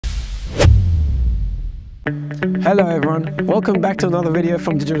Hello everyone, welcome back to another video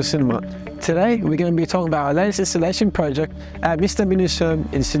from Digital Cinema. Today we're going to be talking about our latest installation project at Mr. Binu's home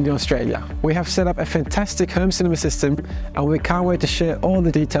in Sydney, Australia. We have set up a fantastic home cinema system and we can't wait to share all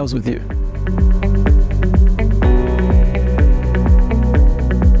the details with you.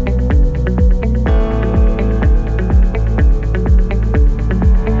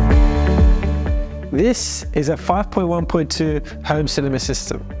 This is a 5.1.2 home cinema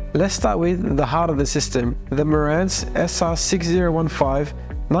system. Let's start with the heart of the system, the Marantz SR6015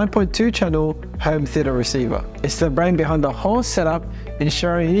 9.2 channel home theater receiver. It's the brain behind the whole setup,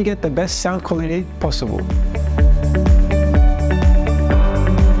 ensuring you get the best sound quality possible.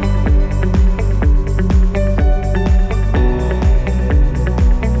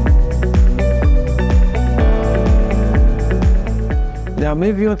 Now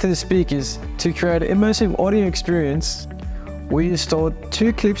moving on to the speakers, to create an immersive audio experience, we installed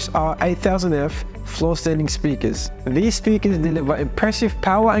two Klipsch RP-8000F floor-standing speakers. These speakers deliver impressive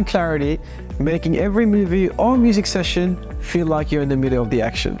power and clarity, making every movie or music session feel like you're in the middle of the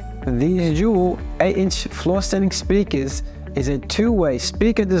action. These dual 8-inch floor-standing speakers is a two-way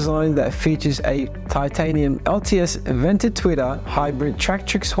speaker design that features a titanium LTS vented tweeter hybrid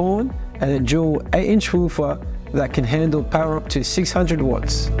Tractrix horn and a dual 8-inch woofer that can handle power up to 600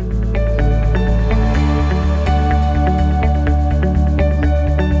 watts.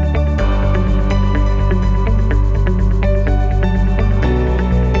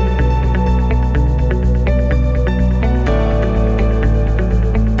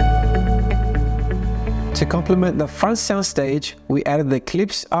 To complement the front soundstage, we added the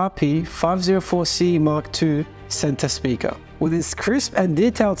Klipsch RP-8000F II center speaker. With its crisp and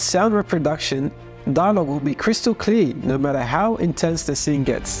detailed sound reproduction, dialogue will be crystal clear no matter how intense the scene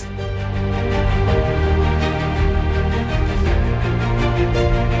gets.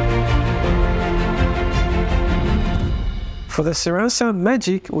 For the surround sound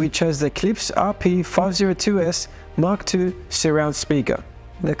magic, we chose the Klipsch RP-502S Mark II surround speaker.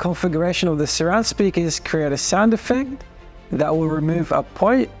 The configuration of the surround speakers create a sound effect that will remove a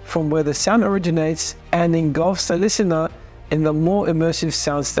point from where the sound originates and engulfs the listener in the more immersive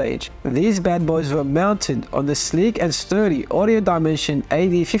soundstage. These bad boys were mounted on the sleek and sturdy Audio Dimension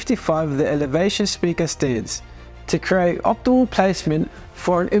AD55 the elevation speaker stands to create optimal placement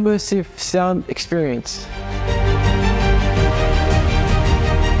for an immersive sound experience.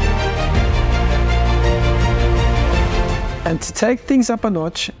 And to take things up a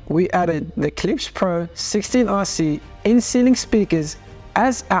notch, we added the Klipsch Pro 16RC in-ceiling speakers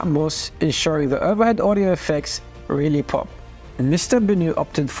as Atmos, ensuring the overhead audio effects really pop. Mr. Binu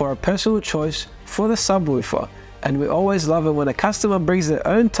opted for a personal choice for the subwoofer, and we always love it when a customer brings their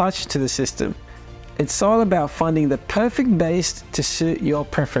own touch to the system. It's all about finding the perfect bass to suit your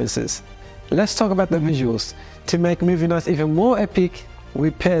preferences. Let's talk about the visuals. To make movie nights even more epic,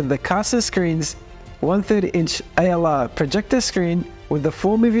 we paired the Carson screen's 130-inch ALR projector screen with the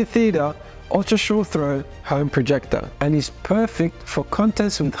Formovie theater ultra short throw home projector, and is perfect for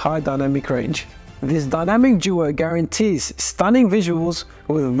contents with high dynamic range. This dynamic duo guarantees stunning visuals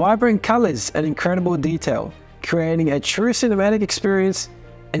with vibrant colors and incredible detail, creating a true cinematic experience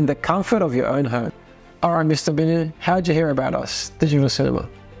in the comfort of your own home. Alright Mr. Binu, how'd you hear about us, Digital Cinema?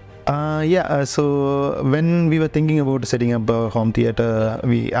 So when we were thinking about setting up a home theater,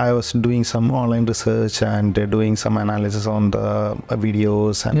 I was doing some online research and doing some analysis on the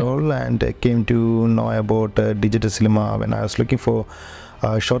videos and all, and I came to know about Digital Cinema when I was looking for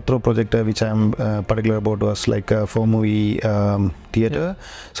a short throw projector, which I'm particular about, was like a Formovie theater.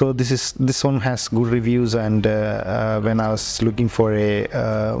 So this one has good reviews, and when I was looking for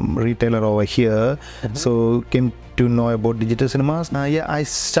a retailer over here, so came to know about Digital Cinemas. I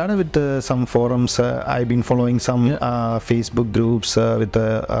started with some forums. I've been following some Facebook groups with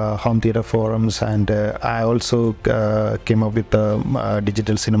the home theater forums, and I also came up with the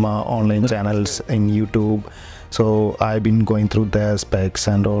Digital Cinema online channels in YouTube. So I've been going through their specs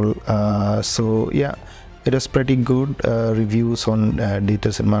and all. So yeah, it was pretty good reviews on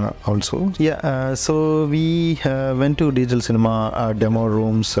Digital Cinema also. So we went to Digital Cinema demo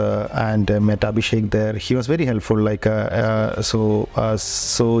rooms and met Abhishek there. He was very helpful. Like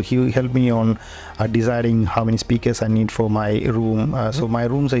so he helped me on deciding how many speakers I need for my room. So my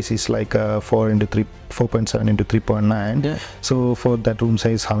room size is like 4.7 into 3.9. So for that room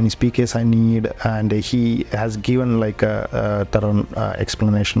size, how many speakers I need, and he has given like a thorough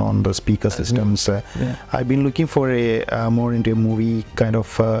explanation on the speaker systems. I've been looking for a more into a movie kind of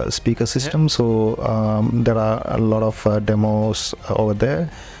speaker system. So there are a lot of demos over there.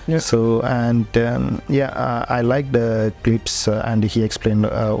 So and I like the Klipsch, and he explained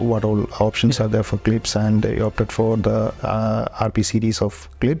what all options are there for Klipsch, and he opted for the RP series of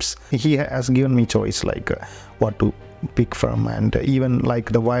Klipsch. He has given me choice like what to pick from, and even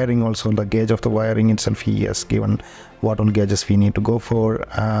like the wiring also, the gauge of the wiring itself, he has given what all gauges we need to go for.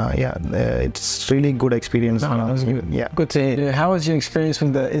 It's really good experience. Good to hear. How was your experience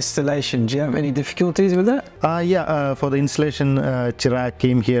with the installation? Do you have any difficulties with that? For the installation, Chirag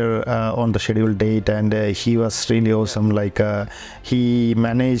came here on the scheduled date, and he was really awesome. Like he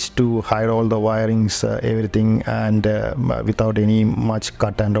managed to hide all the wirings, everything, and without any much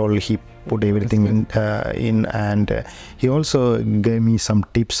cut and all, he put everything in, and he also gave me some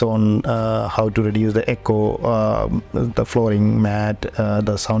tips on how to reduce the echo, the flooring mat,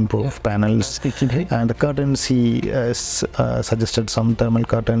 the soundproof panels, and the curtains. He suggested some thermal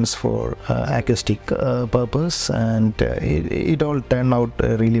curtains for acoustic purpose, and it all turned out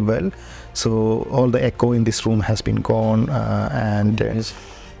really well. So all the echo in this room has been gone, and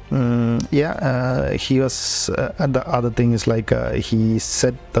he was the other thing is like he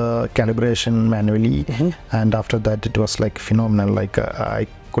set the calibration manually, and after that it was like phenomenal. Like I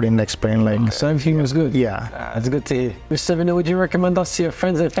couldn't explain, like so everything was good. That's good to hear. Mr. Vinod, would you recommend us to your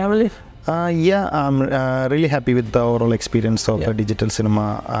friends and family? I'm really happy with the overall experience of digital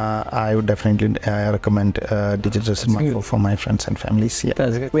cinema. I would definitely recommend digital cinema for my friends and families.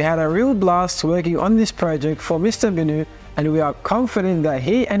 That's good. We had a real blast working on this project for Mr. Vinod, and we are confident that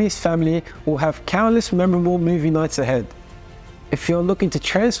he and his family will have countless memorable movie nights ahead. If you're looking to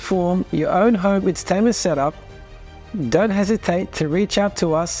transform your own home entertainment setup, don't hesitate to reach out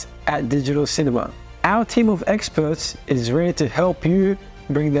to us at Digital Cinema. Our team of experts is ready to help you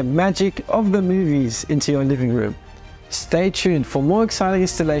bring the magic of the movies into your living room. Stay tuned for more exciting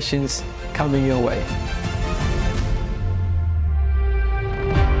installations coming your way.